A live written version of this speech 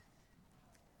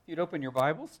You'd open your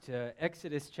Bibles to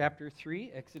Exodus chapter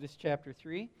 3. Exodus chapter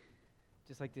 3.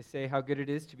 Just like to say how good it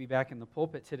is to be back in the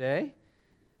pulpit today.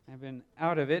 I've been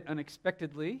out of it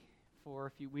unexpectedly for a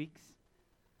few weeks,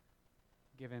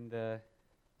 given the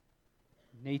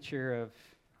nature of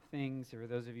things, or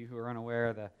those of you who are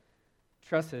unaware, the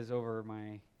trusses over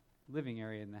my living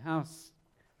area in the house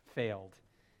failed.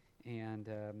 And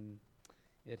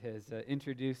it has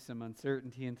introduced some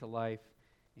uncertainty into life.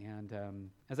 And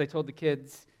as I told the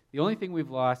kids, the only thing we've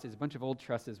lost is a bunch of old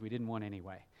trusses we didn't want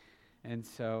anyway. And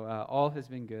so all has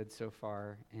been good so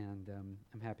far, and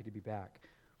I'm happy to be back.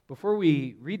 Before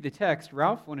we read the text,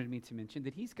 Ralph wanted me to mention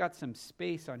that he's got some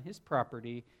space on his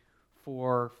property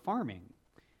for farming,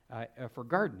 for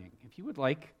gardening. If you would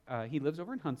like, he lives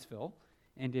over in Huntsville,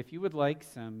 and if you would like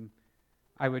some,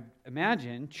 I would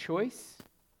imagine, choice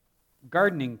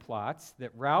gardening plots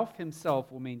that Ralph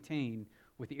himself will maintain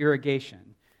with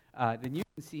irrigation, then you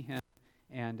can see him,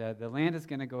 and the land is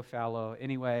going to go fallow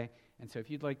anyway, and so if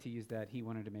you'd like to use that, he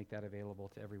wanted to make that available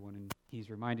to everyone, and he's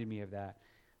reminded me of that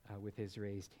with his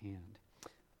raised hand.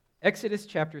 Exodus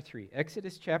chapter 3.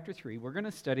 Exodus chapter 3, we're going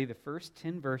to study the first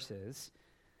 10 verses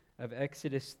of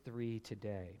Exodus 3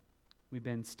 today. We've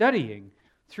been studying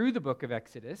through the book of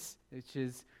Exodus, which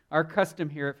is our custom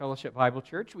here at Fellowship Bible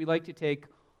Church. We like to take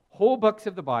whole books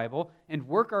of the Bible and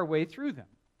work our way through them.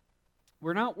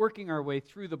 We're not working our way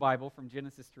through the Bible from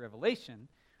Genesis to Revelation.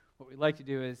 What we like to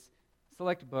do is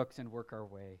select books and work our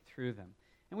way through them.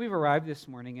 And we've arrived this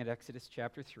morning at Exodus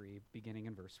chapter 3, beginning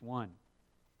in verse 1.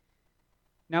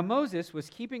 Now Moses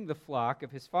was keeping the flock of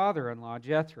his father-in-law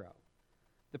Jethro,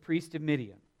 the priest of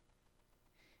Midian.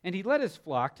 And he led his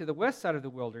flock to the west side of the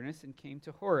wilderness and came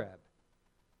to Horeb,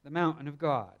 the mountain of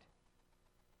God.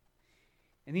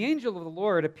 And the angel of the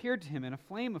Lord appeared to him in a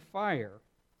flame of fire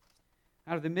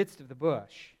out of the midst of the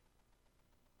bush.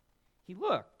 He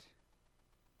looked,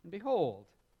 and behold,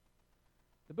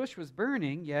 the bush was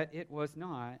burning, yet it was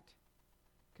not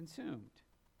consumed.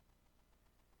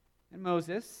 And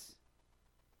Moses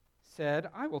said,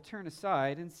 I will turn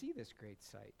aside and see this great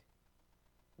sight,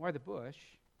 why the bush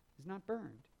is not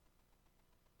burned.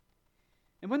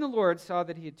 And when the Lord saw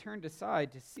that he had turned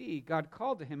aside to see, God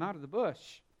called to him out of the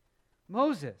bush,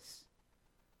 Moses,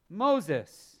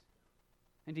 Moses.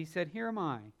 And he said, Here am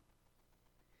I.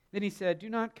 Then he said, Do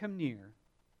not come near.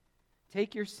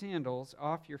 Take your sandals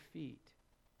off your feet,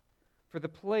 for the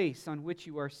place on which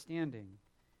you are standing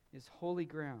is holy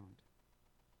ground.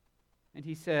 And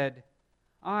he said,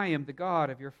 I am the God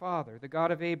of your father, the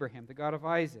God of Abraham, the God of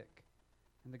Isaac,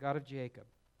 and the God of Jacob.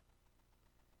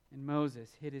 And Moses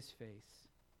hid his face,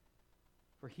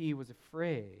 for he was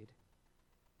afraid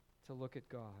to look at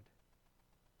God.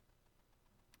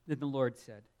 Then the Lord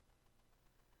said,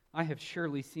 I have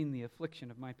surely seen the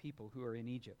affliction of my people who are in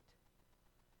Egypt,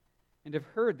 and have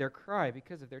heard their cry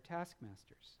because of their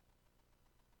taskmasters.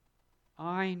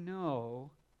 I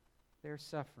know their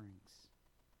sufferings,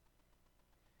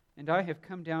 and I have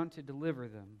come down to deliver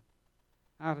them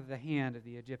out of the hand of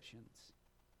the Egyptians,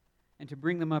 and to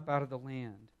bring them up out of the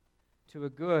land to a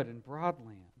good and broad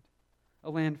land, a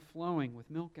land flowing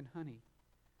with milk and honey,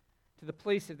 to the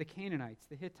place of the Canaanites,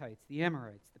 the Hittites, the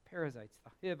Amorites, the Perizzites,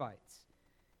 the Hivites,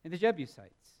 and the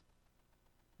Jebusites.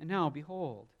 And now,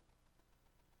 behold,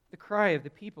 the cry of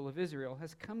the people of Israel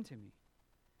has come to me,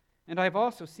 and I have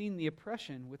also seen the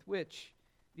oppression with which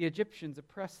the Egyptians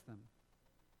oppress them.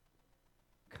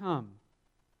 Come,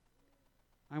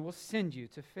 I will send you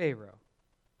to Pharaoh,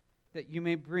 that you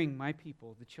may bring my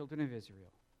people, the children of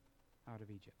Israel, out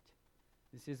of Egypt.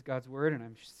 This is God's word, and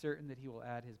I'm certain that he will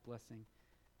add his blessing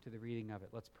to the reading of it.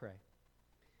 Let's pray.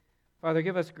 Father,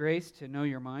 give us grace to know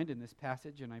your mind in this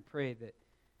passage, and I pray that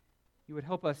you would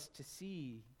help us to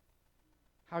see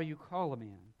how you call a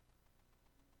man,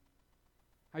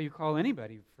 how you call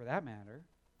anybody for that matter.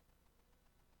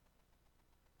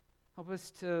 Help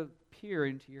us to peer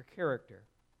into your character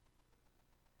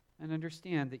and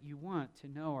understand that you want to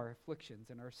know our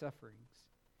afflictions and our sufferings.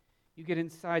 You get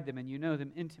inside them and you know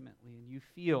them intimately, and you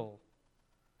feel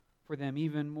for them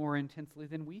even more intensely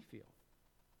than we feel.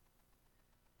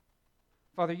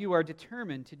 Father, you are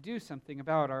determined to do something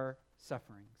about our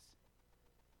sufferings.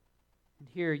 And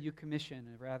here you commission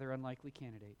a rather unlikely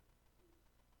candidate.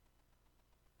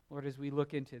 Lord, as we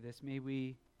look into this, may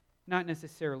we not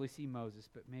necessarily see Moses,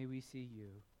 but may we see you,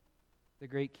 the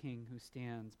great King who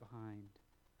stands behind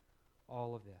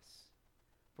all of this.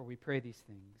 For we pray these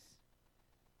things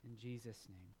in Jesus'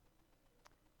 name.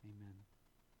 Amen.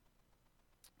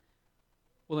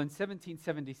 Well, in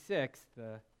 1776,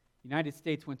 the United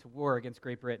States went to war against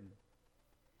Great Britain.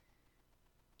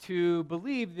 To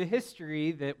believe the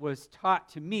history that was taught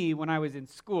to me when I was in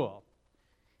school,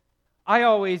 I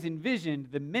always envisioned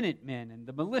the Minutemen and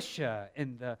the militia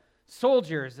and the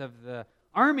soldiers of the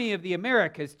Army of the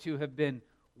Americas to have been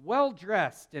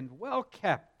well-dressed and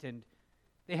well-kept, and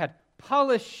they had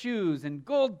polished shoes and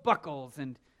gold buckles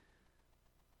and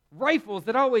rifles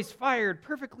that always fired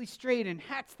perfectly straight and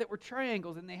hats that were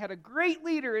triangles, and they had a great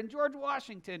leader in George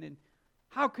Washington, and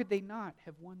how could they not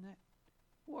have won that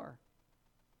war?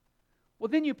 Well,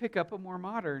 then you pick up a more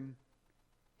modern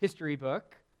history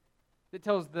book that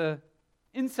tells the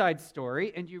inside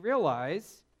story, and you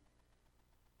realize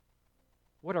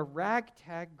what a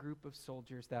ragtag group of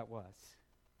soldiers that was.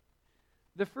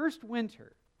 The first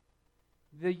winter,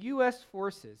 the U.S.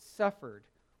 forces suffered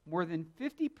more than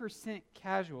 50%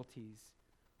 casualties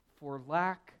for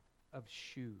lack of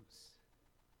shoes.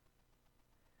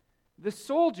 The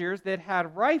soldiers that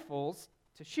had rifles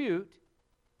to shoot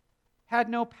had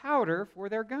no powder for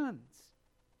their guns.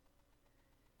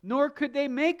 Nor could they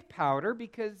make powder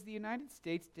because the United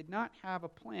States did not have a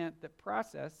plant that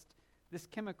processed this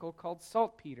chemical called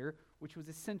saltpeter, which was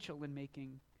essential in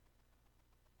making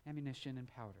ammunition and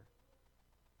powder.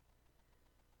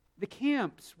 The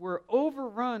camps were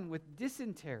overrun with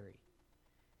dysentery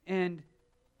and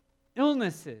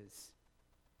illnesses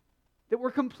that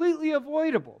were completely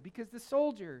avoidable because the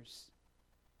soldiers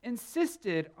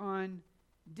insisted on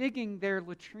digging their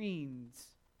latrines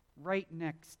right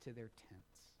next to their tents.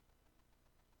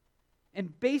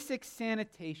 And basic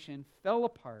sanitation fell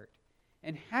apart,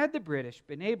 and had the British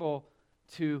been able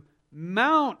to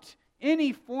mount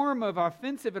any form of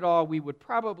offensive at all, we would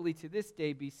probably to this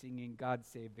day be singing God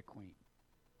Save the Queen.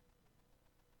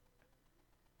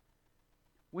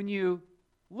 When you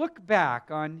look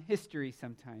back on history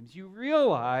sometimes, you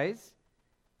realize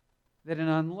that an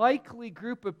unlikely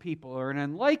group of people or an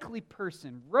unlikely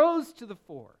person rose to the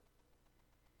fore,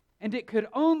 and it could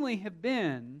only have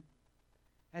been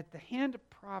at the hand of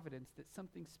providence that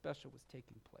something special was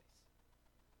taking place.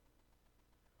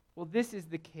 Well, this is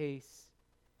the case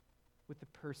with the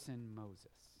person Moses.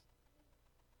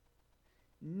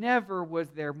 Never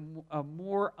was there a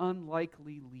more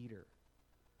unlikely leader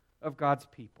of God's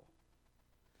people.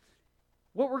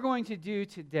 What we're going to do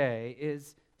today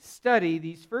is study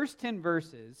these first 10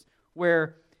 verses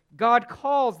where God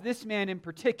calls this man in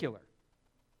particular.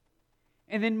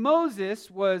 And then Moses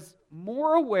was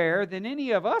more aware than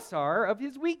any of us are of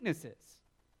his weaknesses.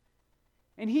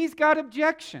 And he's got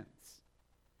objections.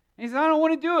 And he says, I don't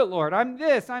want to do it, Lord. I'm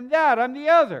this, I'm that, I'm the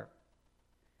other.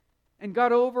 And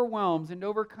God overwhelms and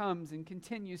overcomes and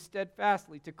continues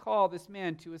steadfastly to call this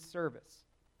man to his service.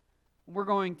 We're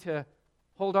going to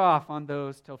hold off on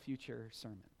those till future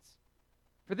sermons.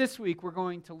 For this week, we're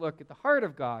going to look at the heart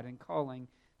of God in calling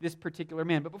this particular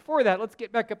man. But before that, let's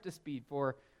get back up to speed,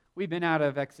 for we've been out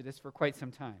of Exodus for quite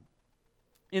some time.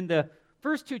 In the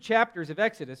first 2 chapters of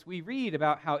Exodus, we read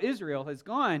about how Israel has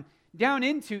gone down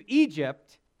into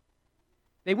Egypt.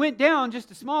 They went down just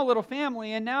a small little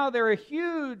family, and now they're a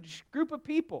huge group of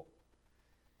people.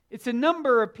 It's a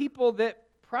number of people that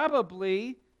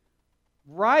probably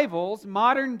rivals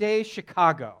modern-day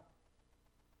Chicago.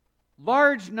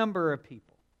 Large number of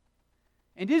people.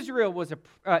 And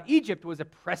Egypt was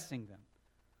oppressing them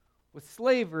with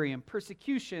slavery and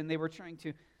persecution. They were trying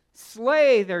to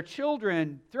slay their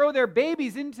children, throw their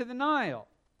babies into the Nile.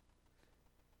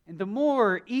 And the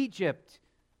more Egypt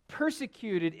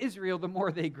persecuted Israel, the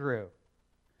more they grew.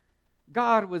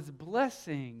 God was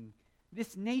blessing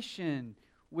this nation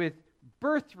with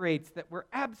birth rates that were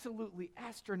absolutely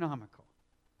astronomical.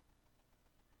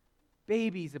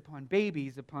 Babies upon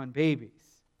babies upon babies.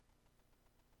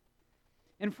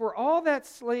 And for all that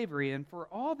slavery and for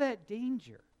all that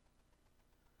danger,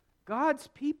 God's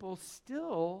people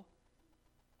still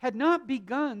had not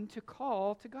begun to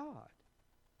call to God.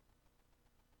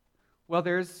 Well,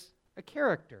 there's a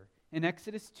character in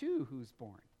Exodus 2 who's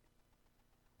born.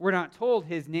 We're not told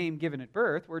his name given at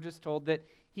birth. We're just told that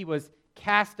he was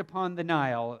cast upon the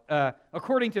Nile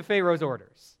according to Pharaoh's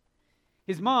orders.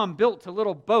 His mom built a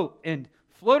little boat and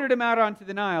floated him out onto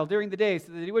the Nile during the day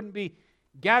so that he wouldn't be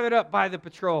gathered up by the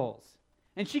patrols.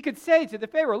 And she could say to the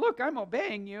Pharaoh, look, I'm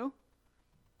obeying you.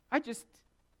 I just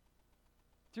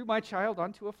threw my child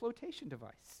onto a flotation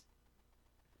device.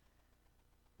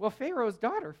 Well, Pharaoh's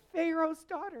daughter,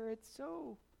 it's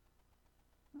so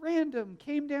random,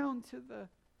 came down to the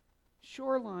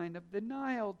shoreline of the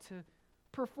Nile to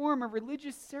perform a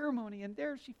religious ceremony, and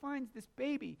there she finds this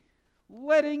baby,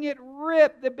 letting it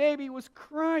rip. The baby was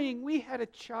crying. We had a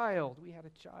child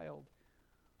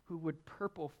who would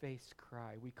purple-faced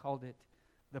cry. We called it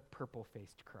the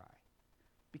purple-faced cry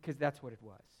because that's what it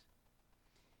was.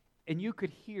 And you could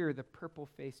hear the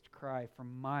purple-faced cry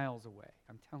from miles away,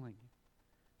 I'm telling you.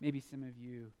 Maybe some of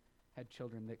you had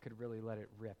children that could really let it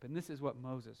rip. And this is what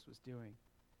Moses was doing.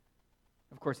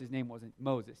 Of course, his name wasn't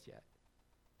Moses yet.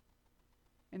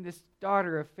 And this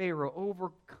daughter of Pharaoh,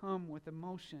 overcome with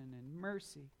emotion and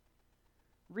mercy,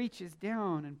 reaches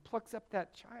down and plucks up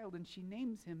that child, and she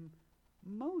names him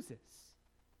Moses.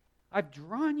 I've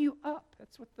drawn you up.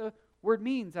 That's what the word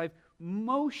means. I've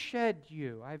Moshed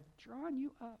you. I've drawn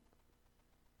you up.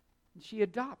 And she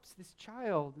adopts this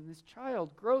child, and this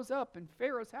child grows up in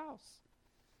Pharaoh's house.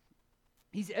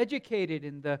 He's educated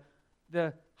in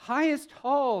the highest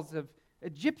halls of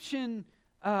Egyptian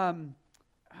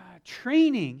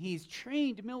training. He's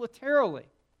trained militarily.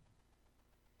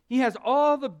 He has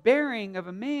all the bearing of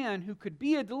a man who could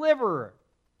be a deliverer.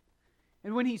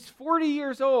 And when he's 40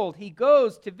 years old, he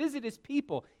goes to visit his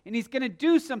people, and he's going to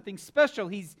do something special.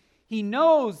 He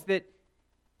knows that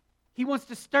he wants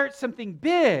to start something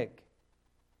big.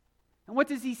 And what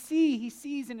does he see? He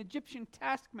sees an Egyptian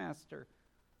taskmaster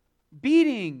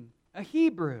beating a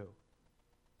Hebrew.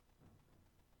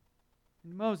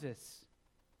 And Moses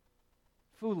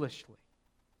foolishly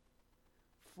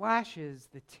flashes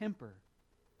the temper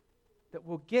that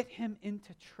will get him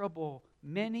into trouble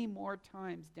many more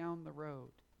times down the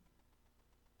road.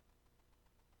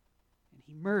 And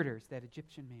he murders that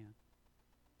Egyptian man.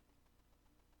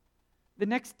 The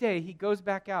next day, he goes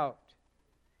back out,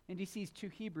 and he sees two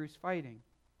Hebrews fighting.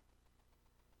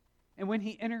 And when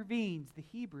he intervenes, the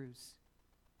Hebrews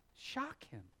shock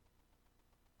him.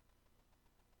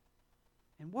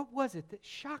 And what was it that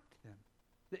shocked them,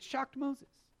 that shocked Moses?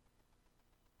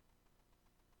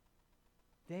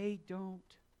 They don't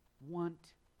want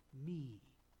me,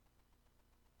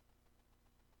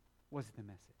 was the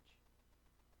message.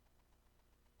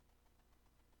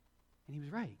 And he was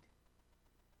right.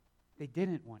 They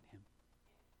didn't want him.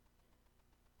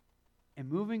 And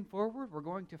moving forward, we're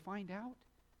going to find out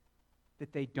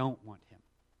that they don't want him.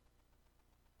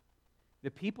 The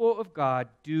people of God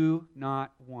do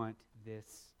not want this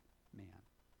man.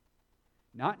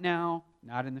 Not now,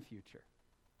 not in the future.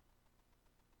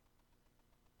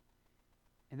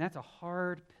 And that's a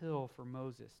hard pill for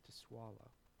Moses to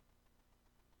swallow.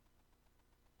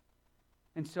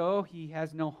 And so he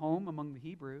has no home among the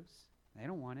Hebrews. They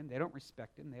don't want him. They don't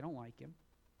respect him. They don't like him.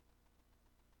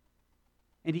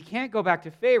 And he can't go back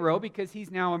to Pharaoh because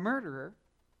he's now a murderer.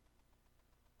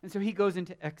 And so he goes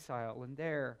into exile, and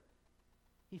there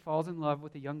he falls in love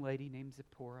with a young lady named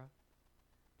Zipporah.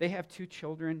 They have two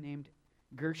children named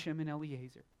Gershom and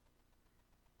Eliezer.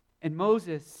 And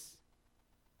Moses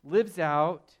lives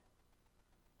out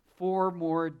 4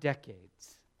 more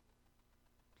decades.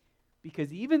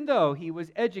 Because even though he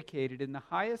was educated in the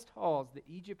highest halls that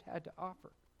Egypt had to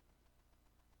offer,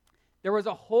 there was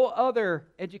a whole other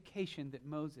education that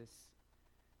Moses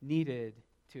needed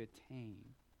to attain.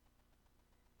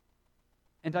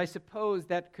 And I suppose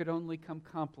that could only come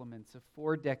compliments of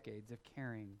 4 decades of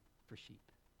caring for sheep.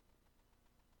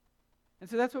 And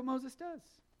so that's what Moses does.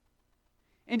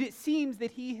 And it seems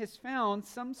that he has found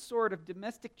some sort of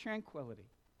domestic tranquility.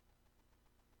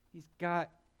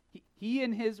 He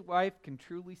and his wife can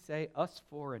truly say, us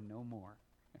 4 and no more.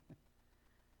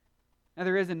 Now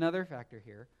there is another factor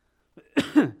here.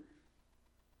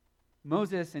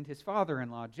 Moses and his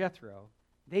father-in-law, Jethro,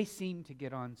 they seem to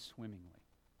get on swimmingly.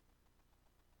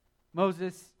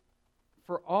 Moses,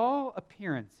 for all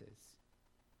appearances,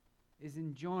 is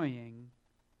enjoying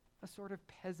a sort of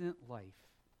peasant life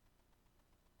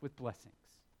with blessings.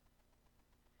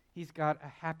 He's got a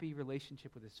happy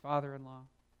relationship with his father-in-law.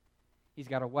 He's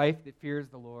got a wife that fears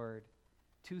the Lord,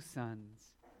 2 sons.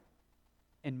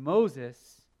 And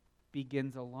Moses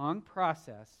begins a long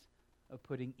process of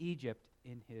putting Egypt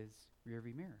in his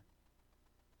rearview mirror.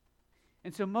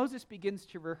 And so Moses begins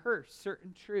to rehearse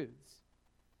certain truths.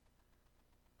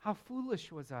 How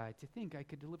foolish was I to think I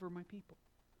could deliver my people?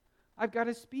 I've got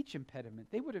a speech impediment.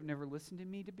 They would have never listened to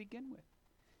me to begin with.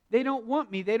 They don't want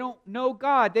me. They don't know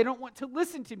God. They don't want to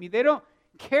listen to me. They don't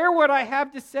care what I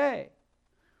have to say.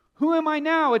 Who am I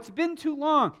now? It's been too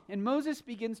long. And Moses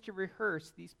begins to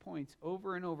rehearse these points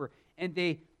over and over. And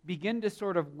they begin to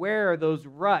sort of wear those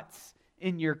ruts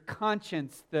in your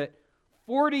conscience that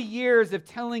 40 years of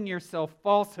telling yourself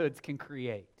falsehoods can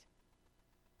create.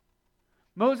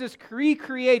 Moses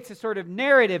recreates a sort of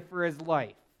narrative for his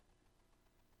life.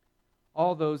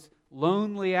 All those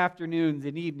lonely afternoons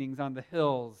and evenings on the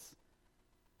hills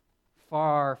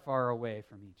far, far away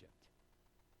from Egypt.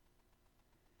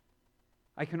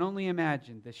 I can only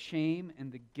imagine the shame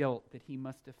and the guilt that he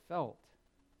must have felt.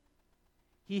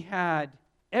 He had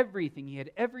everything. He had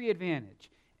every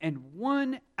advantage. And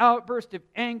one outburst of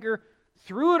anger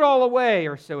threw it all away,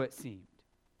 or so it seemed.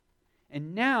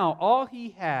 And now all he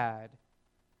had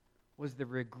was the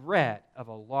regret of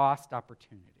a lost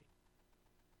opportunity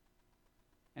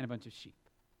and a bunch of sheep.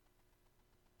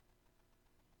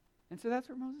 And so that's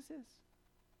where Moses is.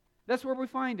 That's where we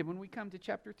find him when we come to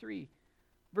chapter 3,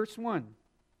 verse 1.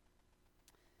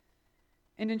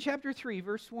 And in chapter 3,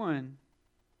 verse 1,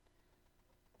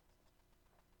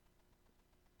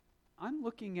 I'm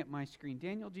looking at my screen.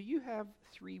 Daniel, do you have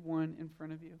 3:1 in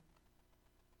front of you?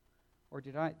 Or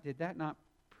did that not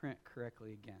print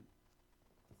correctly again?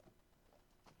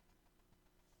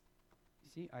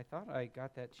 See, I thought I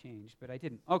got that changed, but I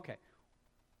didn't. Okay.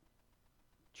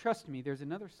 Trust me, there's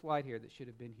another slide here that should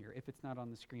have been here if it's not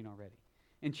on the screen already.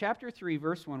 In chapter 3,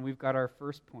 verse 1, we've got our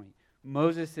first point,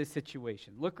 Moses'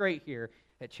 situation. Look right here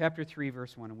at chapter 3,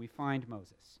 verse 1, and we find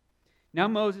Moses. Now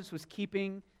Moses was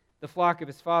keeping the flock of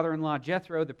his father-in-law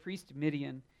Jethro, the priest of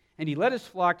Midian, and he led his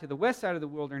flock to the west side of the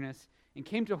wilderness and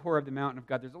came to Horeb, the mountain of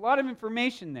God. There's a lot of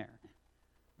information there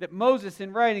that Moses,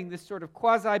 in writing this sort of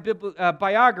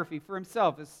quasi-biography for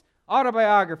himself, this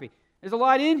autobiography, there's a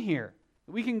lot in here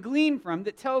that we can glean from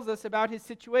that tells us about his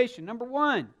situation. Number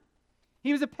one,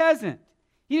 he was a peasant.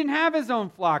 He didn't have his own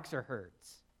flocks or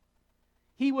herds.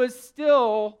 He was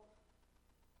still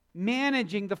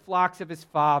managing the flocks of his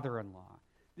father-in-law.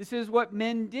 This is what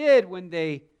men did when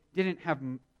they didn't have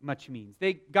much means.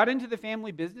 They got into the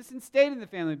family business and stayed in the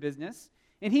family business,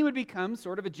 and he would become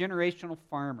sort of a generational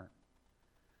farmer.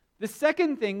 The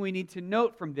second thing we need to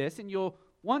note from this, and you'll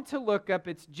want to look up,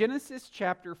 it's Genesis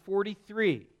chapter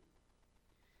 43.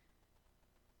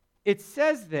 It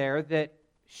says there that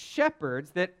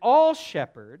all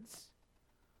shepherds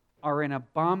are an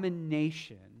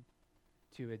abomination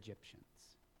to Egyptians.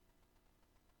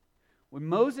 When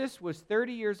Moses was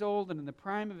 30 years old and in the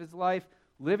prime of his life,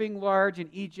 living large in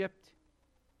Egypt,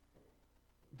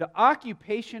 the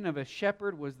occupation of a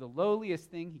shepherd was the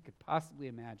lowliest thing he could possibly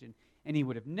imagine, and he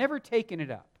would have never taken it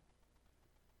up.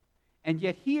 And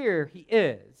yet here he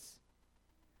is,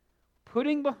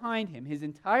 putting behind him his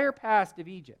entire past of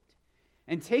Egypt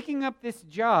and taking up this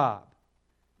job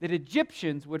that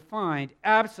Egyptians would find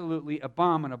absolutely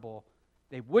abominable.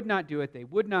 They would not do it. They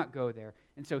would not go there.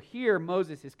 And so here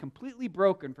Moses is completely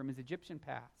broken from his Egyptian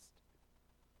past.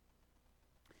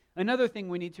 Another thing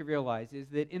we need to realize is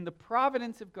that in the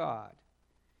providence of God,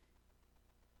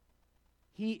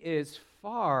 he is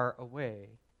far away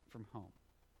from home.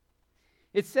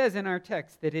 It says in our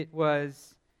text that it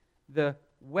was the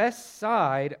west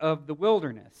side of the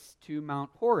wilderness to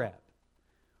Mount Horeb.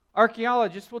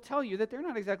 Archaeologists will tell you that they're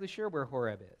not exactly sure where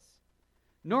Horeb is,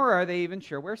 nor are they even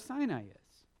sure where Sinai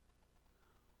is.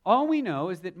 All we know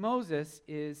is that Moses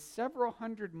is several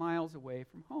hundred miles away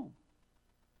from home.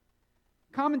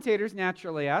 Commentators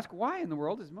naturally ask, why in the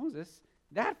world is Moses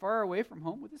that far away from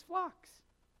home with his flocks?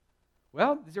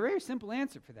 Well, there's a very simple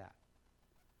answer for that.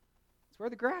 It's where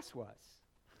the grass was.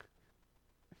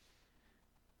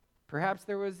 Perhaps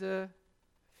there was a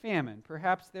famine.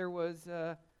 Perhaps there was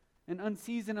an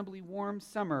unseasonably warm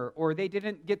summer, or they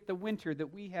didn't get the winter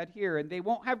that we had here, and they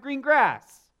won't have green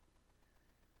grass.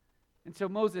 And so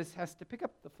Moses has to pick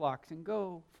up the flocks and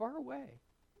go far away.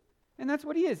 And that's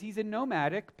what he is. He's a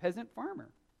nomadic peasant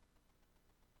farmer.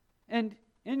 And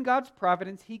in God's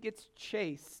providence, he gets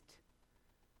chased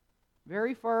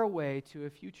very far away to a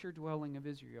future dwelling of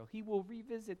Israel. He will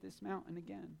revisit this mountain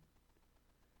again.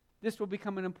 This will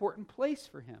become an important place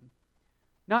for him,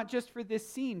 not just for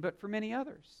this scene, but for many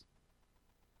others.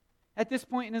 At this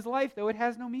point in his life, though, it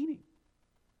has no meaning.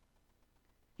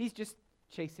 He's just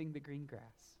chasing the green grass.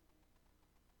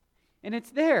 And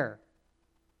it's there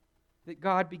that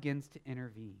God begins to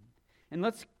intervene. And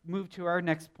let's move to our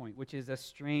next point, which is a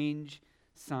strange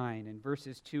sign. In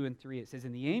verses 2 and 3, it says,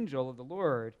 "And the angel of the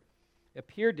Lord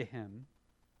appeared to him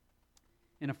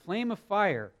in a flame of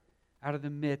fire out of the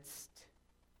midst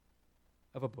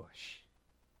of a bush."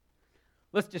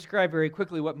 Let's describe very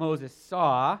quickly what Moses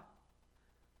saw,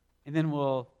 and then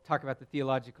we'll talk about the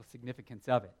theological significance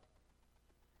of it.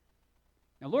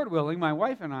 Now, Lord willing, my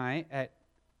wife and I,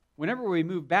 whenever we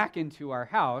move back into our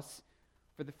house,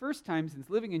 for the first time since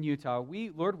living in Utah,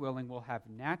 we, Lord willing, will have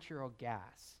natural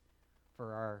gas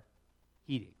for our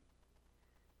heating.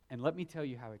 And let me tell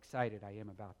you how excited I am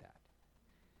about that.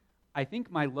 I think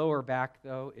my lower back,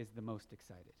 though, is the most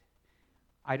excited.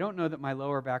 I don't know that my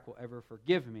lower back will ever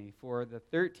forgive me for the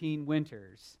 13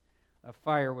 winters of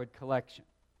firewood collection.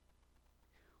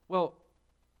 Well,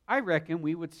 I reckon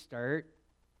we would start,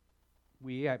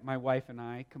 my wife and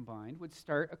I combined, would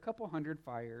start a couple hundred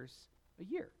fires a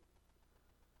year.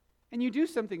 And you do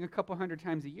something a couple hundred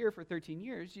times a year for 13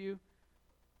 years, you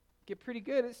get pretty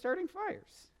good at starting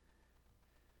fires.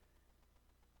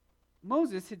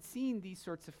 Moses had seen these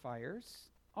sorts of fires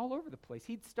all over the place.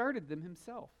 He'd started them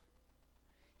himself.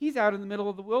 He's out in the middle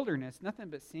of the wilderness, nothing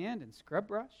but sand and scrub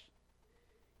brush.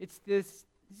 It's these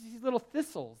little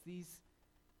thistles, these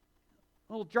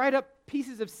little dried up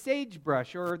pieces of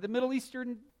sagebrush, or the Middle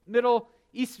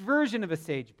East version of a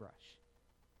sagebrush.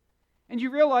 And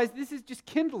you realize this is just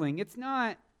kindling. It's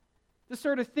not the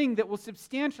sort of thing that will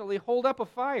substantially hold up a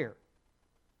fire.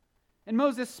 And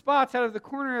Moses spots out of the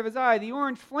corner of his eye the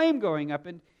orange flame going up.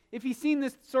 And if he's seen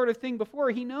this sort of thing before,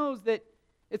 he knows that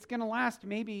it's going to last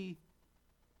maybe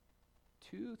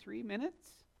 2-3 minutes.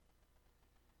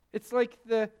 It's like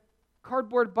the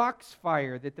cardboard box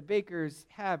fire that the bakers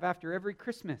have after every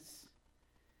Christmas.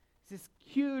 It's this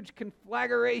huge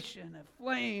conflagration of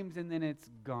flames, and then it's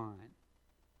gone.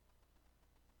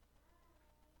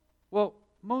 Well,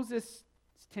 Moses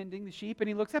is tending the sheep, and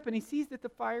he looks up and he sees that the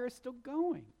fire is still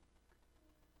going.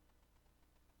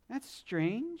 That's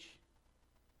strange.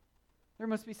 There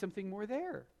must be something more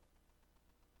there.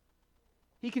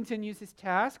 He continues his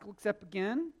task, looks up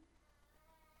again,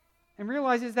 and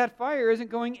realizes that fire isn't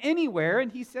going anywhere,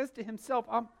 and he says to himself,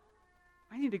 I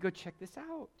need to go check this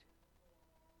out.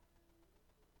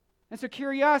 And so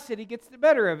curiosity gets the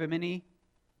better of him, and he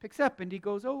picks up and he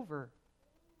goes over.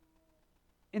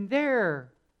 And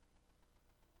there,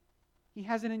 he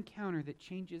has an encounter that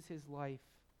changes his life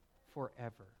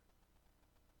forever.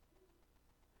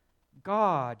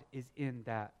 God is in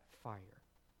that fire.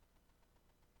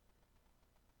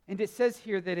 And it says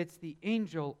here that it's the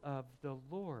angel of the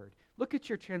Lord. Look at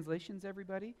your translations,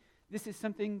 everybody. This is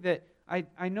something that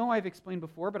I know I've explained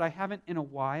before, but I haven't in a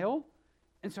while.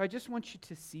 And so I just want you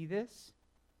to see this.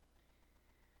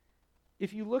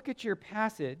 If you look at your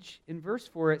passage, in verse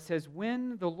 4, it says,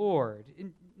 when the Lord.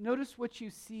 And notice what you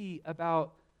see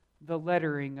about the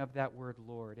lettering of that word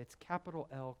Lord. It's capital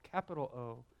L, capital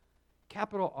O,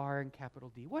 capital R, and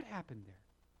capital D. What happened there?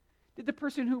 Did the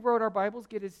person who wrote our Bibles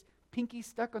get his pinky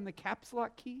stuck on the caps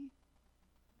lock key?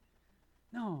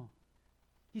 No.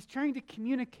 He's trying to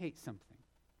communicate something.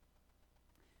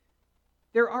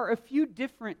 There are a few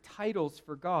different titles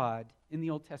for God in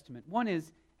the Old Testament. One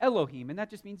is Elohim, and that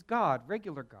just means God,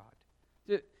 regular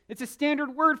God. It's a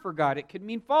standard word for God. It could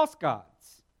mean false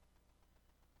gods.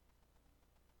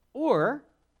 Or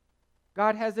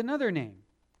God has another name,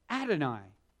 Adonai,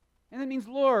 and that means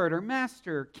Lord or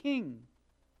Master, King.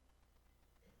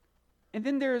 And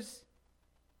then there's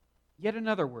yet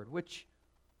another word,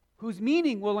 whose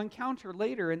meaning we'll encounter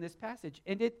later in this passage.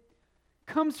 And it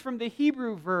comes from the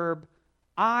Hebrew verb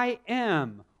I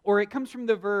am, or it comes from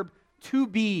the verb to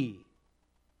be.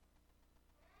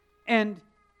 And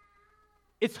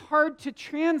it's hard to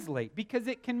translate because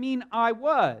it can mean I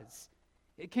was,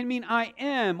 it can mean I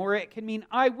am, or it can mean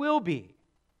I will be.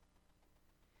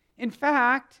 In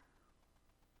fact,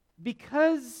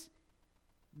 because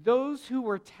those who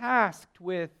were tasked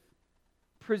with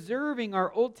preserving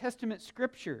our Old Testament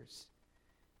scriptures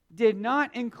did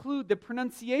not include the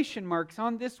pronunciation marks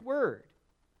on this word,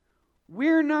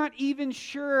 we're not even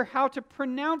sure how to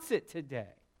pronounce it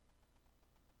today.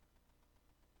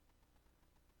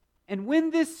 And when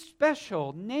this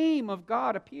special name of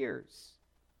God appears,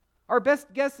 our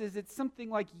best guess is it's something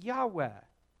like Yahweh.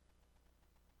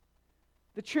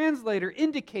 The translator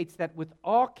indicates that with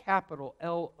all capital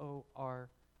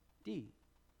L-O-R-D.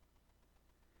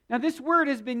 Now, this word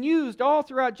has been used all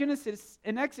throughout Genesis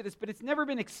and Exodus, but it's never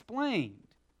been explained.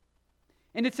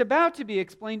 And it's about to be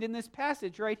explained in this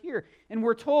passage right here. And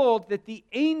we're told that the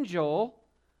angel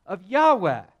of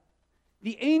Yahweh,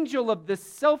 the angel of the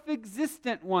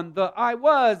self-existent one, the I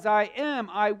was, I am,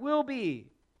 I will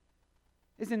be,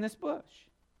 is in this bush.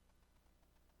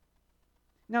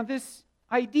 Now, this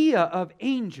idea of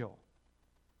angel,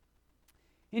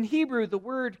 in Hebrew, the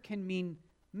word can mean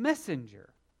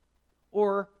messenger,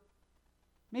 or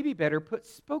maybe better put,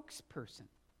 spokesperson.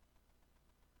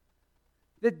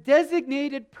 The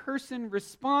designated person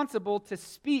responsible to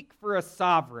speak for a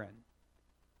sovereign.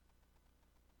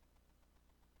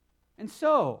 And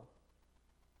so,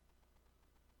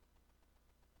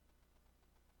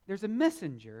 there's a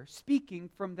messenger speaking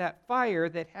from that fire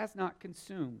that has not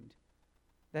consumed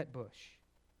that bush.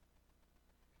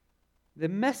 The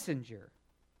messenger.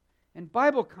 And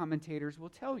Bible commentators will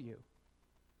tell you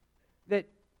that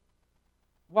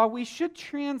while we should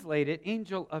translate it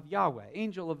angel of Yahweh,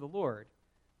 angel of the Lord,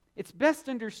 it's best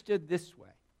understood this way.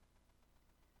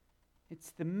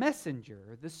 It's the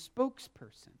messenger, the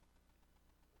spokesperson,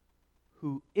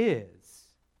 who is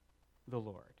the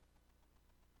Lord.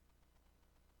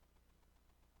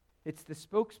 It's the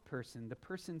spokesperson, the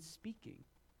person speaking,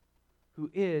 who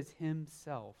is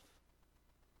himself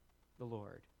the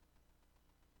Lord.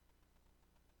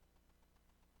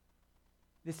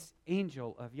 This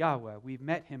angel of Yahweh, we've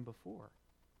met him before.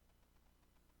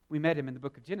 We met him in the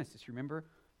book of Genesis. Remember,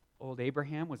 old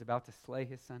Abraham was about to slay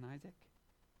his son Isaac?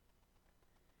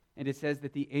 And it says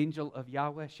that the angel of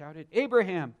Yahweh shouted,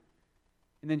 Abraham!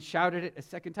 And then shouted it a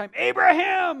second time,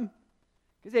 Abraham!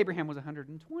 Because Abraham was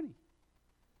 120.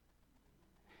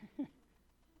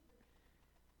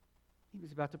 He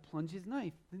was about to plunge the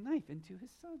knife into his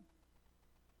son.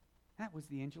 That was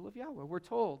the angel of Yahweh. We're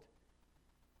told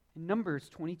in Numbers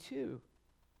 22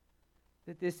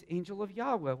 that this angel of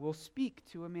Yahweh will speak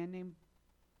to a man named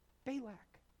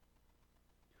Balak.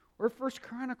 Or 1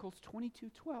 Chronicles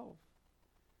 22:12.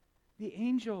 The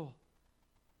angel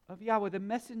of Yahweh, the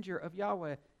messenger of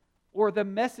Yahweh, or the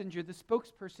messenger, the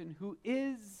spokesperson who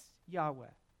is Yahweh,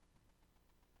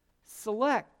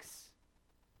 selects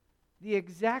the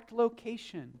exact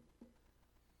location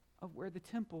of where the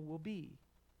temple will be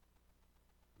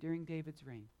during David's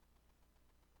reign.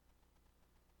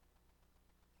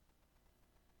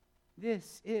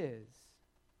 This is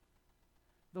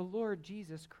the Lord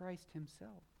Jesus Christ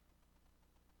himself,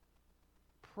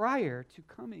 prior to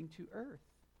coming to earth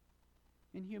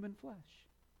in human flesh.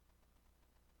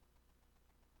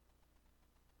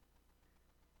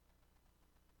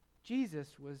 Jesus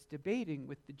was debating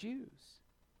with the Jews.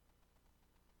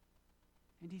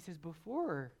 And he says,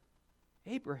 before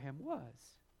Abraham was,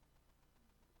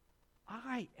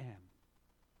 I am.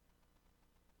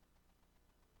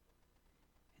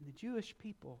 And the Jewish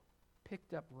people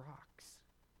picked up rocks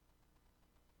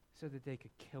so that they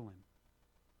could kill him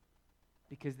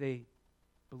because they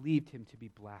believed him to be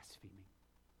blaspheming.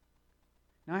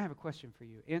 Now I have a question for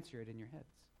you. Answer it in your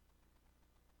heads.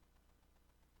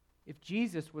 If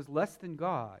Jesus was less than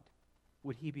God,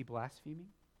 would he be blaspheming?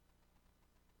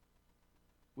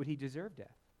 Would he deserve death?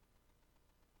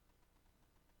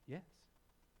 Yes.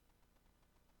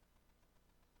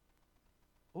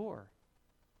 Or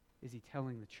is he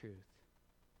telling the truth?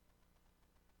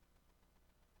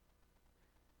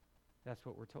 That's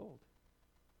what we're told.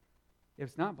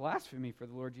 It's not blasphemy for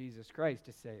the Lord Jesus Christ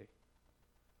to say,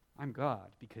 I'm God,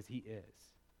 because he is.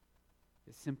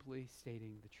 It's simply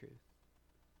stating the truth.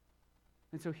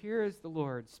 And so here is the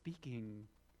Lord speaking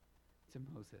to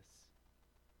Moses.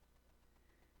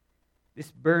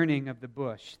 This burning of the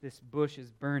bush. This bush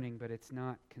is burning, but it's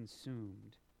not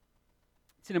consumed.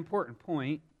 It's an important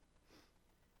point.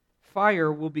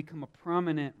 Fire will become a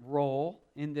prominent role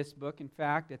in this book. In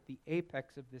fact, at the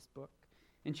apex of this book,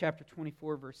 in chapter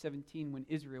 24, verse 17, when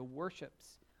Israel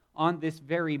worships on this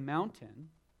very mountain,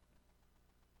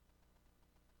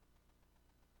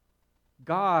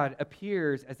 God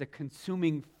appears as a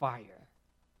consuming fire.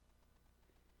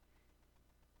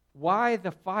 Why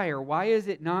the fire? Why is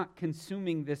it not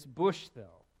consuming this bush,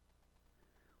 though?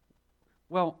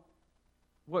 Well,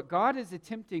 what God is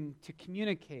attempting to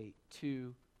communicate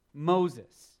to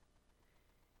Moses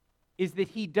is that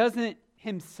he doesn't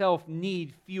himself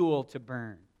need fuel to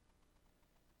burn.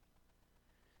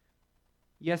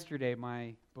 Yesterday,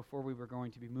 before we were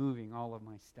going to be moving all of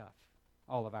our stuff,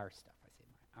 our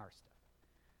stuff,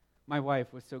 my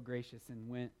wife was so gracious and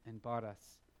went and bought us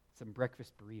some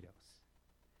breakfast burritos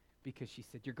because she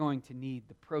said, you're going to need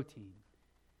the protein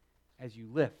as you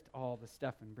lift all the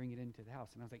stuff and bring it into the house.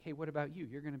 And I was like, hey, what about you?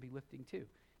 You're going to be lifting too.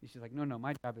 And she's like, no,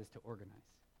 my job is to organize.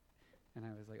 And I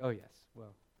was like, oh, yes,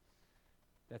 well,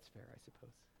 that's fair, I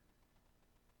suppose.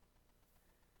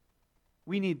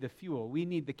 We need the fuel. We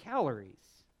need the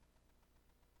calories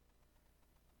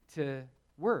to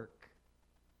work.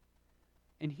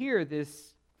 And here,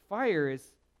 this fire is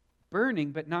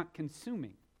burning but not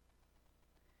consuming.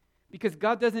 Because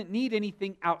God doesn't need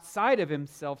anything outside of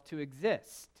himself to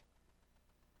exist.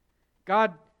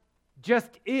 God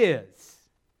just is.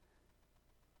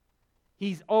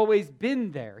 He's always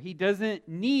been there. He doesn't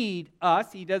need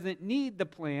us. He doesn't need the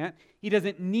plant. He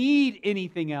doesn't need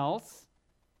anything else.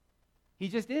 He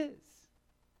just is.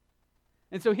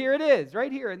 And so here it is,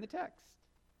 right here in the text.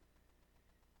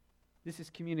 This is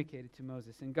communicated to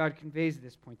Moses, and God conveys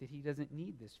this point that he doesn't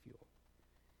need this fuel.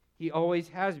 He always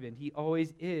has been. He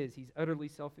always is. He's utterly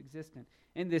self-existent.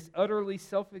 And this utterly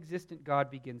self-existent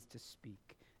God begins to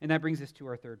speak. And that brings us to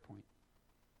our third point.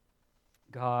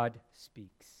 God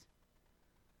speaks.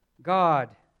 God,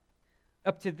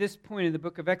 up to this point in the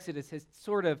book of Exodus, has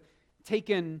sort of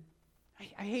taken,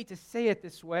 I hate to say it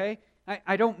this way,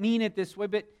 I don't mean it this way,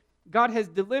 but God has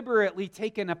deliberately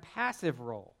taken a passive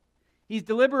role. He's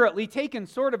deliberately taken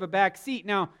sort of a back seat.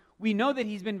 Now, we know that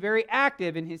he's been very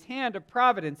active in his hand of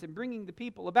providence and bringing the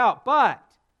people about, but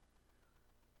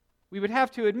we would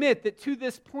have to admit that to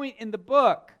this point in the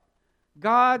book,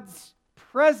 God's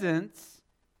presence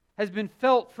has been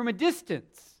felt from a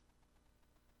distance.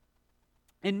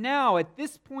 And now, at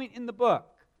this point in the book,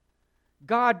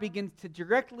 God begins to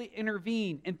directly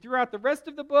intervene. And throughout the rest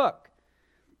of the book,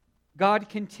 God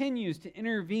continues to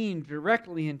intervene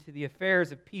directly into the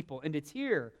affairs of people. And it's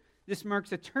here, this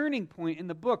marks a turning point in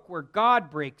the book where God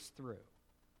breaks through.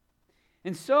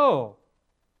 And so,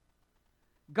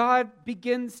 God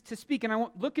begins to speak. And I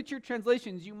want look at your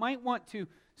translations. You might want to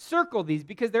circle these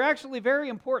because they're actually very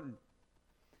important.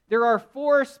 There are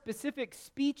 4 specific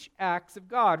speech acts of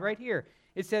God right here.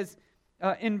 It says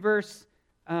in verse,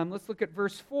 let's look at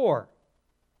verse 4.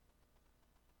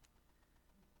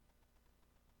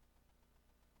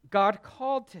 God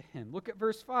called to him. Look at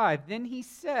verse 5. Then he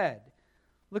said.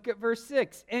 Look at verse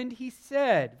 6. And he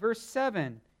said. Verse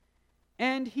 7.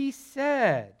 And he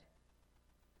said.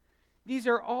 These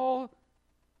are all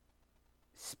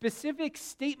specific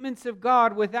statements of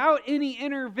God without any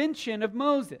intervention of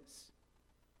Moses.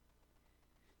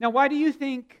 Now, why do you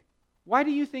think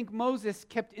Moses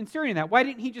kept inserting that? Why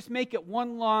didn't he just make it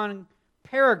one long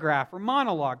paragraph or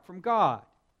monologue from God?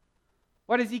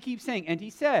 Why does he keep saying, and he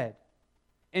said,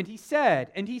 and he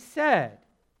said, and he said?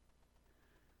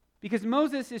 Because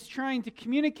Moses is trying to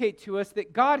communicate to us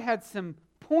that God had some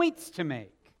points to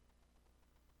make.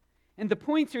 And the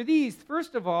points are these.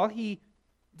 First of all, he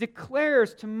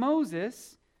declares to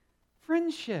Moses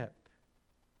friendship.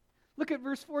 Look at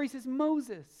verse 4. He says,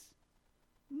 Moses.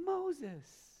 Moses.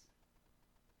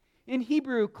 In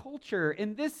Hebrew culture,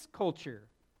 in this culture,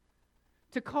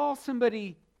 to call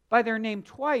somebody by their name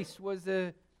twice was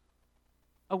an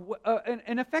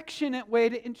affectionate way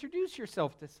to introduce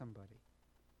yourself to somebody.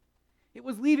 It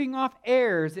was leaving off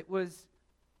airs. It was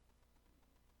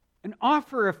an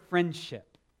offer of friendship.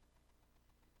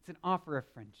 It's an offer of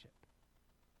friendship.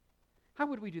 How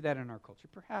would we do that in our culture?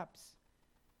 Perhaps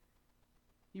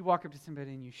you walk up to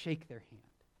somebody and you shake their hand.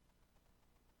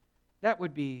 That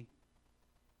would be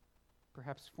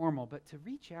perhaps formal, but to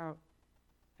reach out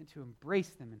and to embrace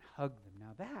them and hug them,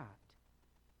 now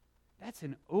that's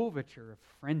an overture of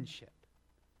friendship.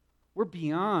 We're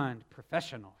beyond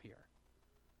professional here.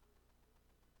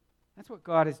 That's what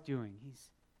God is doing.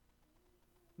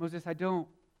 Moses, I don't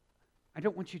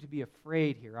want you to be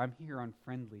afraid here. I'm here on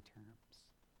friendly terms.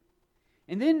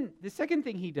 And then the second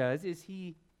thing he does is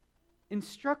he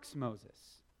instructs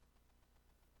Moses.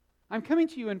 I'm coming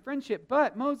to you in friendship,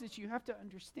 but Moses, you have to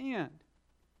understand.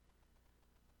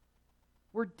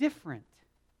 We're different.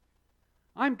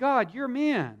 I'm God, you're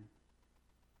man.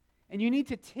 And you need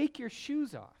to take your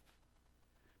shoes off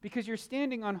because you're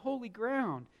standing on holy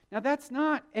ground. Now that's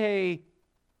not a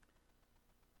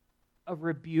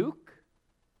rebuke.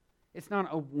 It's not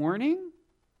a warning.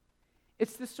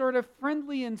 It's the sort of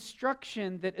friendly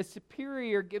instruction that a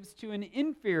superior gives to an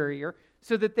inferior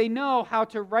so that they know how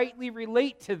to rightly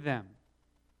relate to them.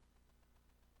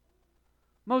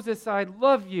 Moses, I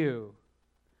love you.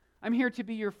 I'm here to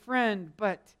be your friend,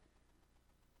 but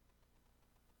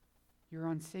you're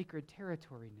on sacred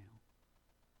territory now.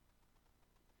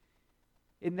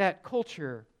 In that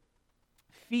culture,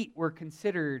 feet were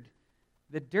considered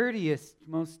the dirtiest,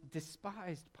 most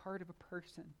despised part of a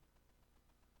person.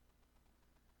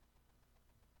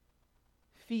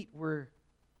 Feet were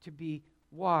to be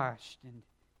washed and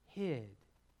hid.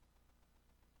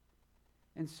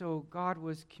 And so God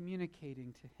was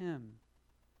communicating to him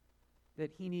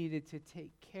that he needed to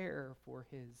take care for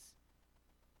his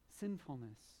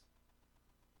sinfulness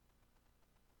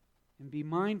and be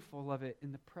mindful of it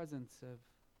in the presence of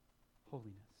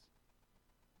holiness.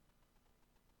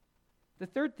 The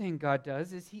third thing God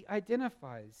does is he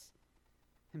identifies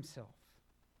himself.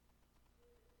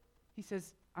 He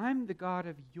says, I'm the God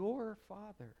of your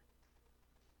father,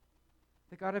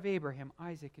 the God of Abraham,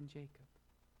 Isaac, and Jacob.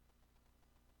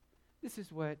 This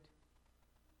is what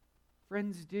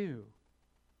friends do.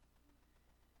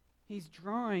 He's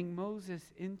drawing Moses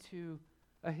into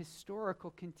a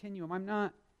historical continuum. I'm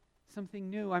not something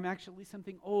new. I'm actually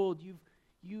something old.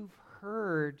 You've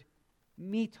heard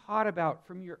me taught about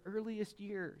from your earliest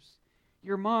years.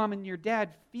 Your mom and your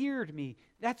dad feared me.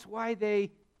 That's why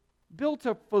they built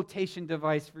a flotation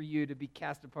device for you to be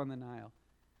cast upon the Nile.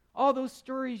 All those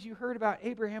stories you heard about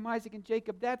Abraham, Isaac, and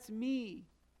Jacob, that's me.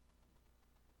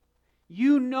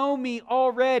 You know me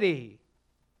already.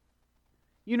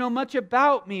 You know much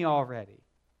about me already.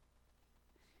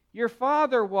 Your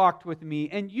father walked with me,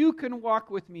 and you can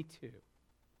walk with me too.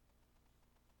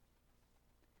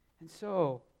 And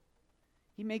so,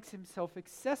 he makes himself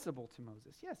accessible to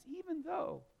Moses. Yes, even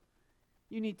though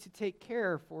you need to take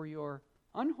care for your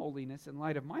unholiness in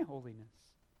light of my holiness.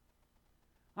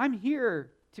 I'm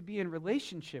here to be in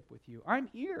relationship with you. I'm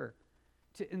here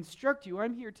to instruct you.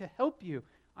 I'm here to help you.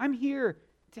 I'm here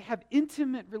to have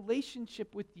intimate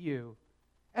relationship with you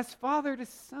as father to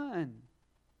son.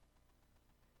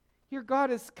 Here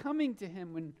God is coming to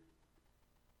him when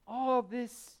all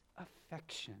this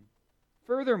affection.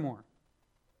 Furthermore,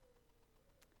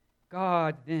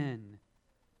 God then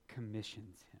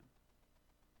commissions him.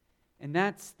 And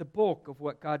that's the bulk of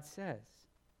what God says.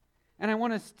 And I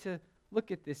want us to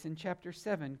look at this in chapter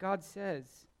 7. God says,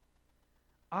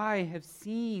 I have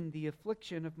seen the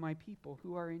affliction of my people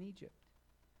who are in Egypt,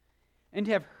 and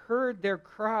have heard their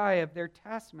cry of their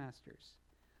taskmasters.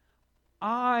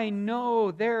 I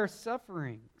know their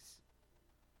sufferings.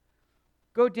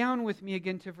 Go down with me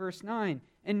again to verse 9.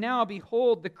 And now,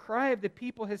 behold, the cry of the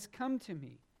people has come to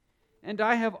me, and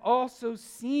I have also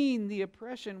seen the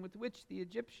oppression with which the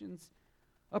Egyptians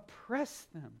oppress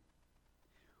them.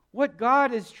 What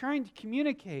God is trying to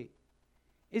communicate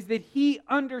is that he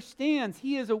understands,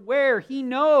 he is aware, he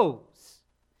knows.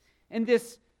 And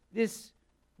this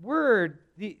word,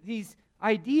 these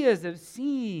ideas of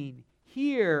seeing,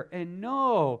 hear, and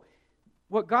know,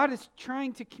 what God is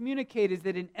trying to communicate is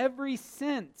that in every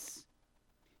sense,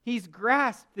 he's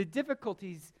grasped the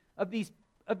difficulties of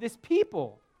this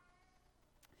people.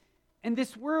 And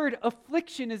this word,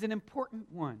 affliction, is an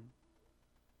important one.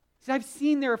 He says, I've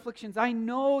seen their afflictions. I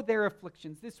know their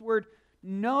afflictions. This word,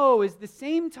 know, is the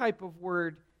same type of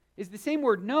word, is the same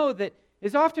word, know, that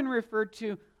is often referred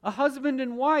to a husband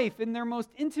and wife in their most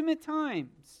intimate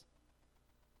times.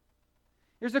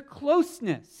 There's a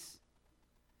closeness.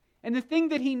 And the thing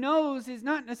that he knows is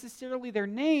not necessarily their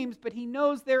names, but he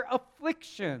knows their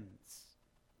afflictions.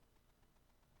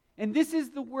 And this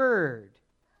is the word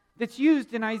that's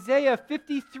used in Isaiah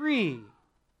 53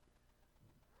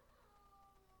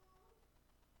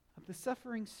 of the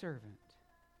suffering servant.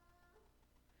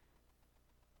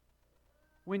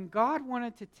 When God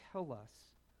wanted to tell us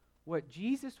what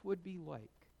Jesus would be like,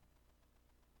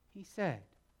 he said,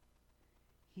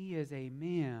 he is a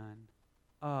man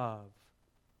of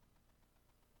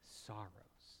sorrows,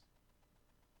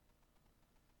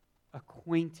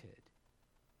 acquainted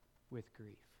with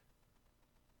grief.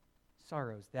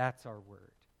 Sorrows, that's our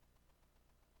word.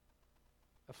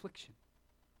 Affliction.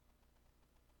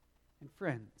 And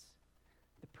friends,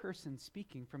 the person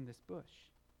speaking from this bush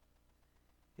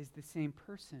is the same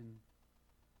person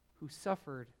who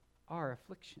suffered our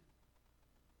affliction,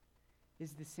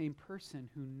 is the same person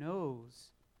who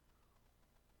knows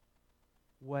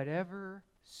whatever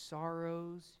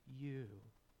sorrows you,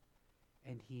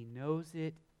 and he knows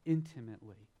it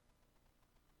intimately.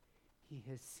 He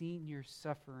has seen your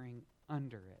suffering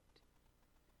under it.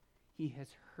 He has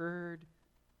heard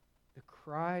the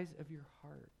cries of your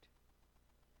heart.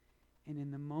 And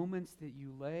in the moments that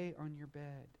you lay on your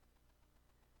bed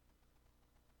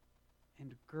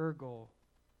and gurgle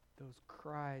those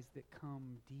cries that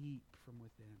come deep from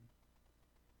within,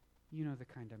 you know the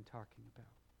kind I'm talking about.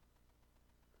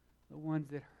 The ones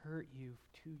that hurt you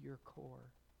to your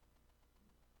core.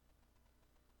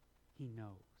 He knows.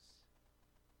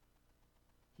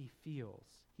 He feels.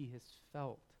 He has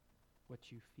felt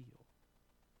what you feel.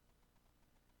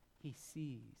 He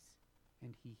sees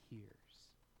and he hears.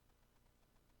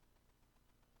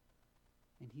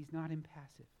 And he's not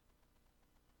impassive.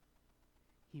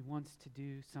 He wants to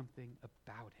do something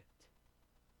about it.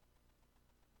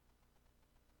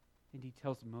 And he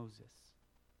tells Moses,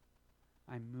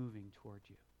 I'm moving toward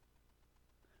you.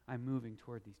 I'm moving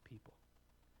toward these people.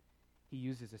 He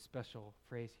uses a special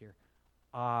phrase here.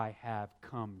 I have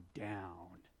come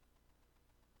down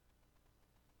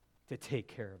to take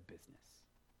care of business.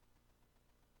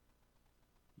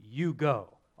 You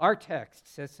go. Our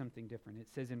text says something different. It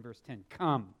says in verse 10,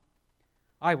 come,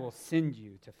 I will send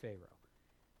you to Pharaoh.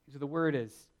 So the word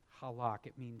is halak.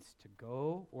 It means to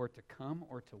go or to come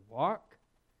or to walk.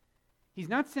 He's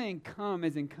not saying come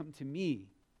as in come to me.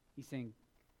 He's saying,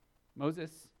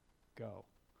 Moses, go.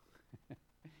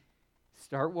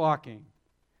 Start walking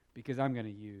because I'm going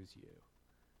to use you.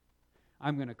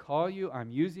 I'm going to call you.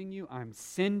 I'm using you. I'm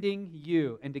sending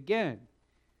you. And again,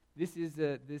 this is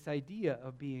this idea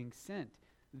of being sent.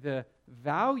 The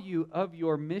value of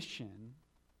your mission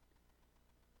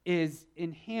is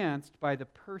enhanced by the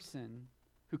person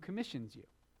who commissions you.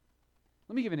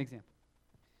 Let me give an example.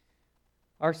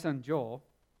 Our son Joel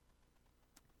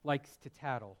likes to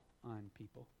tattle on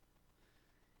people.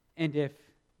 And if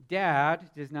Dad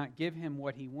does not give him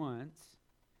what he wants,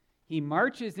 he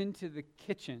marches into the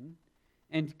kitchen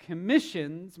and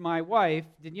commissions my wife,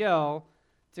 Danielle,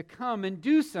 to come and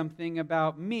do something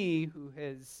about me who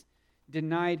has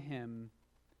denied him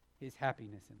his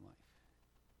happiness in life.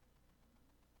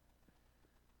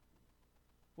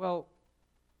 Well,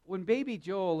 when baby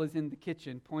Joel is in the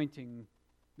kitchen pointing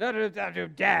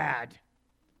Dad.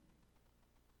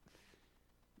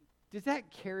 Does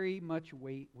that carry much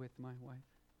weight with my wife?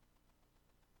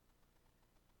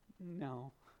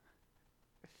 No.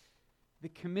 The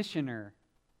commissioner,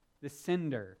 the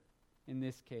sender in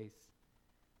this case,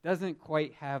 doesn't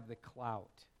quite have the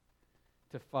clout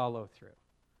to follow through.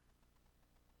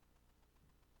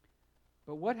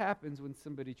 But what happens when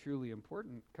somebody truly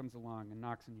important comes along and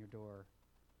knocks on your door?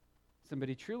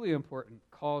 Somebody truly important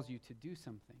calls you to do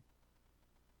something.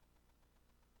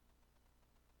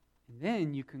 And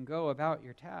then you can go about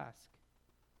your task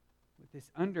with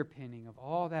this underpinning of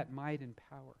all that might and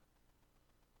power.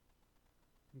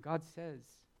 And God says,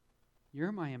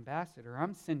 you're my ambassador.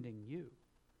 I'm sending you.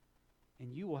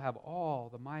 And you will have all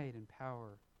the might and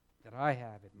power that I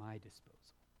have at my disposal.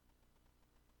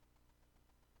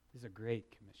 This is a great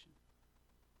commission.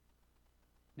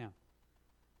 Now,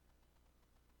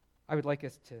 I would like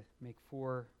us to make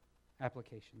 4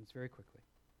 applications very quickly.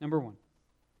 Number 1.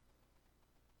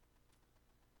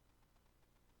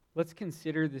 Let's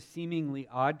consider the seemingly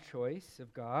odd choice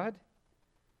of God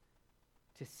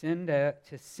to send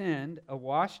a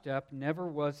washed-up,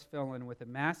 never-was felon with a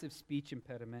massive speech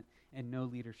impediment and no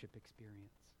leadership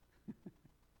experience.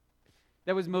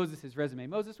 That was Moses' resume.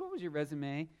 Moses, what was your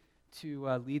resume to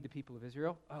lead the people of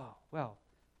Israel? Oh, well,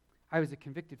 I was a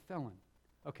convicted felon.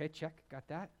 Okay, check, got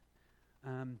that.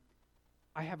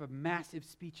 I have a massive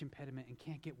speech impediment and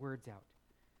can't get words out.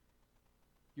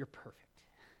 You're perfect.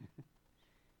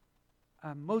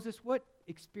 Moses, what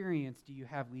experience do you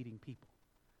have leading people?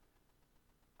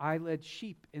 I led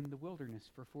sheep in the wilderness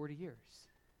for 40 years.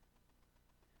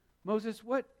 Moses,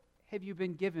 what have you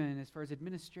been given as far as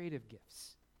administrative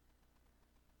gifts?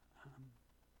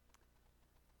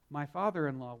 My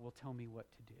father-in-law will tell me what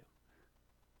to do.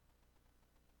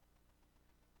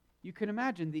 You can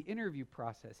imagine the interview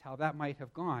process, how that might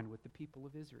have gone with the people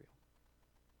of Israel.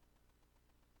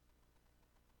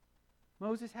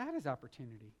 Moses had his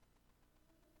opportunity,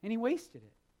 and he wasted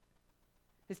it.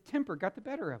 His temper got the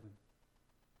better of him.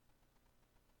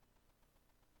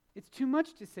 It's too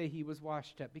much to say he was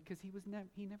washed up because he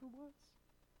never was.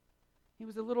 He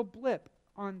was a little blip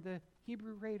on the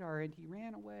Hebrew radar and he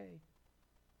ran away,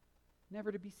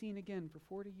 never to be seen again for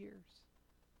 40 years.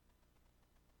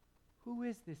 Who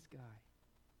is this guy?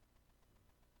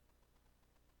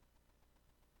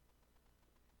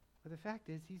 Well, the fact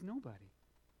is, he's nobody.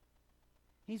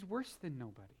 He's worse than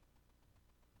nobody.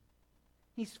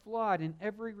 He's flawed in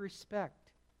every respect.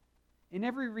 In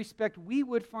every respect, we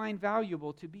would find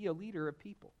valuable to be a leader of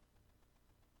people.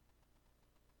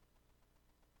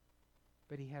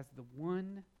 But he has the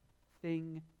one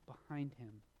thing behind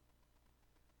him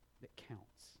that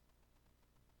counts.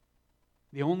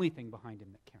 The only thing behind him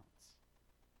that counts.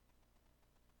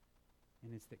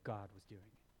 And it's that God was doing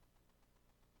it.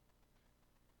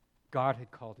 God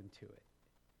had called him to it.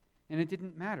 And it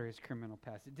didn't matter his criminal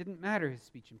past. It didn't matter his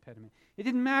speech impediment. It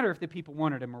didn't matter if the people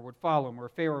wanted him or would follow him or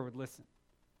if Pharaoh would listen.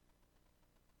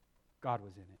 God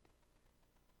was in it.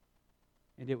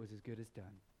 And it was as good as done.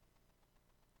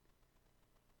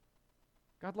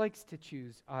 God likes to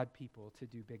choose odd people to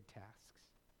do big tasks.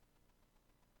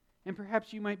 And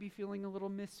perhaps you might be feeling a little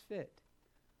misfit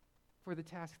for the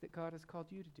task that God has called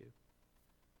you to do.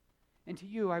 And to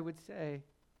you, I would say,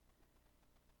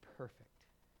 perfect.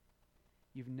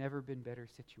 You've never been better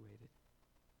situated.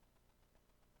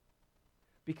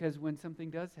 Because when something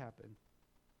does happen,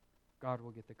 God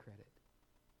will get the credit,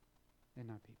 and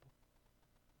not people.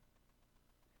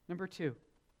 Number 2,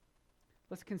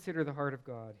 let's consider the heart of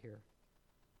God here.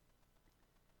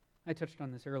 I touched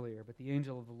on this earlier, but the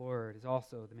angel of the Lord is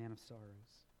also the man of sorrows.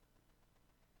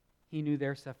 He knew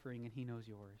their suffering, and he knows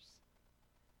yours.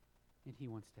 And he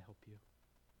wants to help you.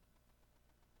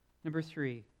 Number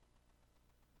 3,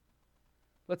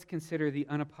 let's consider the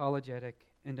unapologetic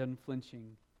and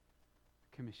unflinching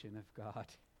commission of God.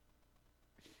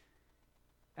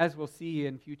 As we'll see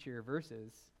in future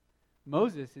verses,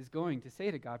 Moses is going to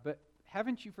say to God, but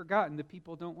haven't you forgotten the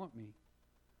people don't want me?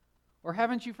 Or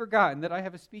haven't you forgotten that I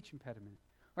have a speech impediment?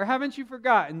 Or haven't you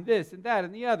forgotten this and that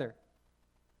and the other?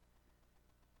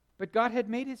 But God had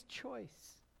made his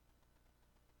choice.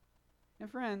 And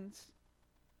friends,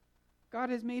 God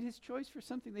has made his choice for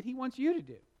something that he wants you to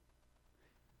do.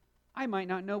 I might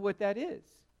not know what that is.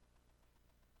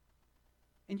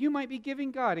 And you might be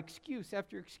giving God excuse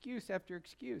after excuse after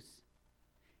excuse.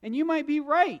 And you might be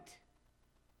right.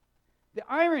 The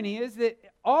irony is that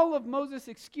all of Moses'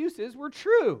 excuses were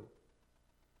true.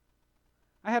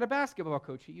 I had a basketball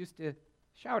coach who used to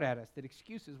shout at us that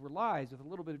excuses were lies with a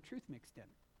little bit of truth mixed in.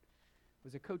 It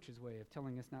was a coach's way of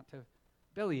telling us not to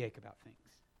bellyache about things.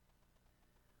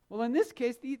 Well, in this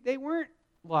case, they weren't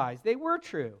lies. They were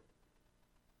true.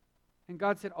 And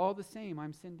God said, all the same,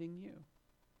 I'm sending you.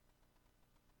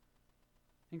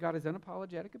 And God is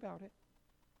unapologetic about it.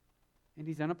 And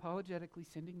he's unapologetically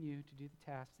sending you to do the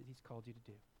task that he's called you to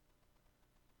do.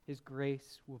 His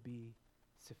grace will be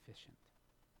sufficient.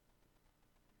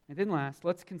 And then last,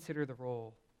 let's consider the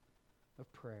role of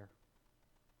prayer.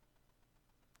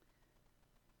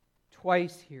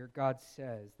 Twice here, God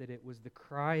says that it was the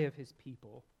cry of his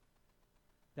people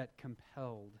that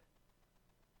compelled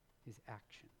his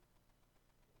action.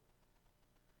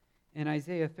 In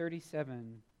Isaiah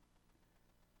 37,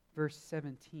 verse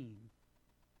 17,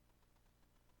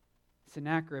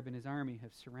 Sennacherib and his army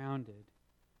have surrounded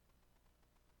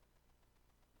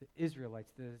the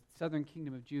Israelites, the southern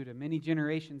kingdom of Judah, many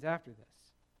generations after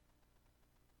this.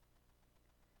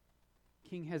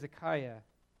 King Hezekiah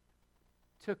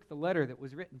took the letter that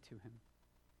was written to him,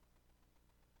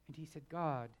 and he said,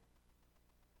 God,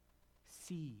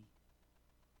 see.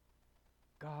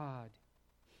 God,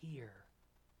 hear.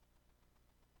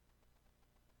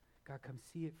 God, come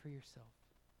see it for yourself.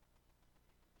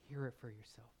 Hear it for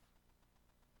yourself.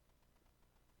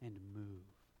 And move.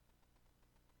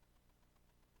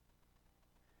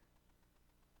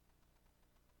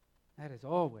 That is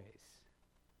always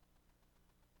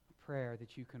a prayer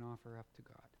that you can offer up to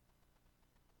God.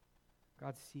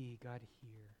 God see, God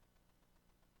hear.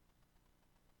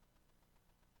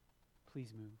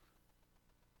 Please move.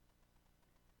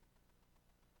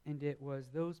 And it was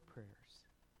those prayers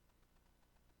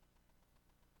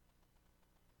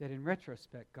that in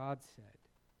retrospect God said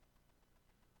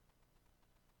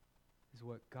is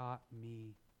what got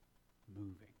me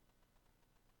moving.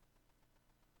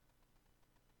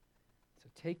 So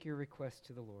take your request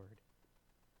to the Lord,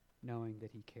 knowing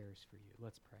that he cares for you.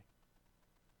 Let's pray.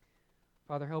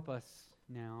 Father, help us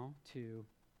now to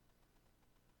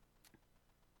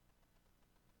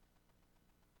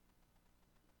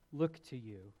look to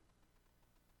you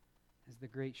as the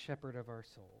great shepherd of our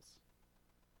souls.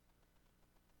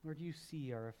 Lord, you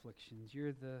see our afflictions.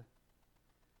 You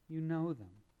know them.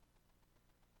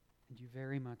 And you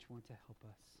very much want to help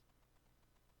us.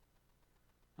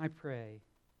 I pray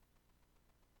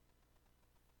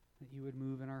that you would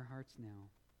move in our hearts now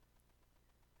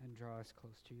and draw us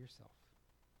close to yourself.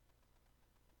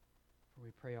 For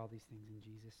we pray all these things in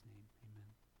Jesus' name.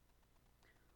 Amen.